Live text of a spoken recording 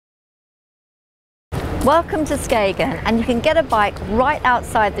Welcome to Skagen, and you can get a bike right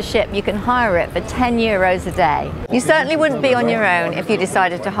outside the ship. You can hire it for €10 a day. You certainly wouldn't be on your own if you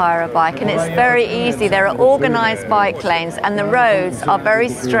decided to hire a bike, and it's very easy. There are organised bike lanes and the roads are very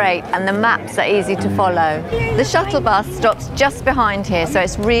straight and the maps are easy to follow. The shuttle bus stops just behind here, so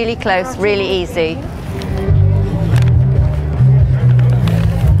it's really close, really easy.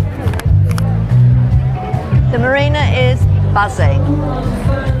 The marina is buzzing.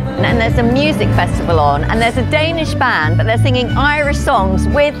 And there's a music festival on, and there's a Danish band, but they're singing Irish songs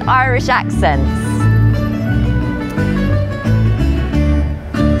with Irish accents.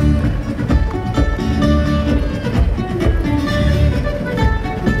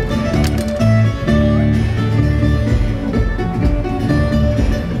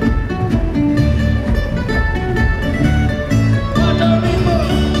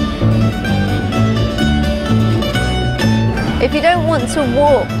 If you don't want to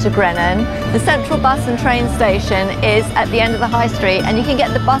walk to Grenen, the central bus and train station is at the end of the high street, and you can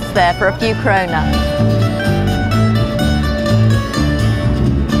get the bus there for a few kroner.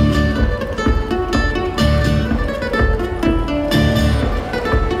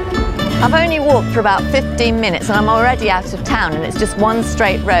 I've only walked for about 15 minutes and I'm already out of town, and it's just one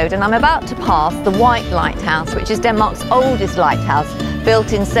straight road, and I'm about to pass the White Lighthouse, which is Denmark's oldest lighthouse,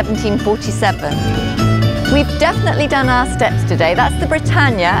 built in 1747. We've definitely done our steps today. That's the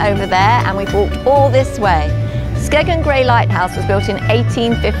Britannia over there, and we've walked all this way. Skagen Grey Lighthouse was built in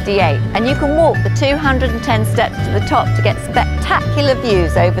 1858, and you can walk the 210 steps to the top to get spectacular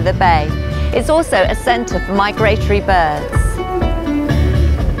views over the bay. It's also a centre for migratory birds.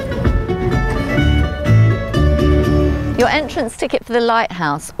 Your entrance ticket for the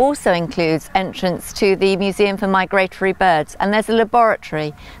lighthouse also includes entrance to the Museum for Migratory Birds, and there's a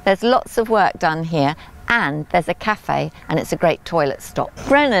laboratory. There's lots of work done here, and there's a cafe, and it's a great toilet stop.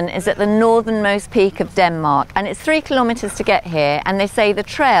 Grenen is at the northernmost peak of Denmark, and it's 3 kilometres to get here, and they say the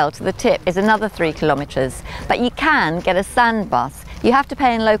trail to the tip is another 3 kilometres. But you can get a sand bus. You have to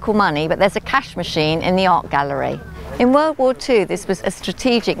pay in local money, but there's a cash machine in the art gallery. In World War II, this was a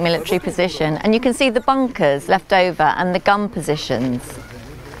strategic military position, and you can see the bunkers left over and the gun positions.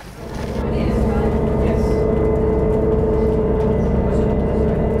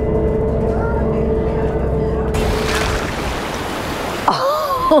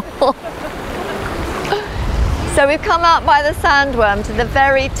 So we've come out by the sandworm to the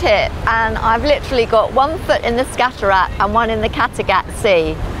very tip, and I've literally got 1 foot in the Skagerrak and 1 in the Kattegat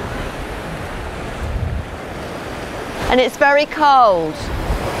Sea. And it's very cold.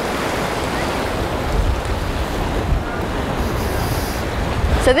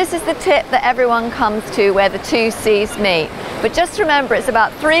 So this is the tip that everyone comes to, where the two seas meet. But just remember, it's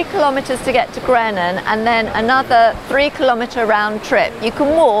about 3 kilometres to get to Grenen, and then another 3 kilometre round trip. You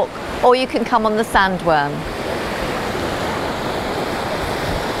can walk or you can come on the sandworm.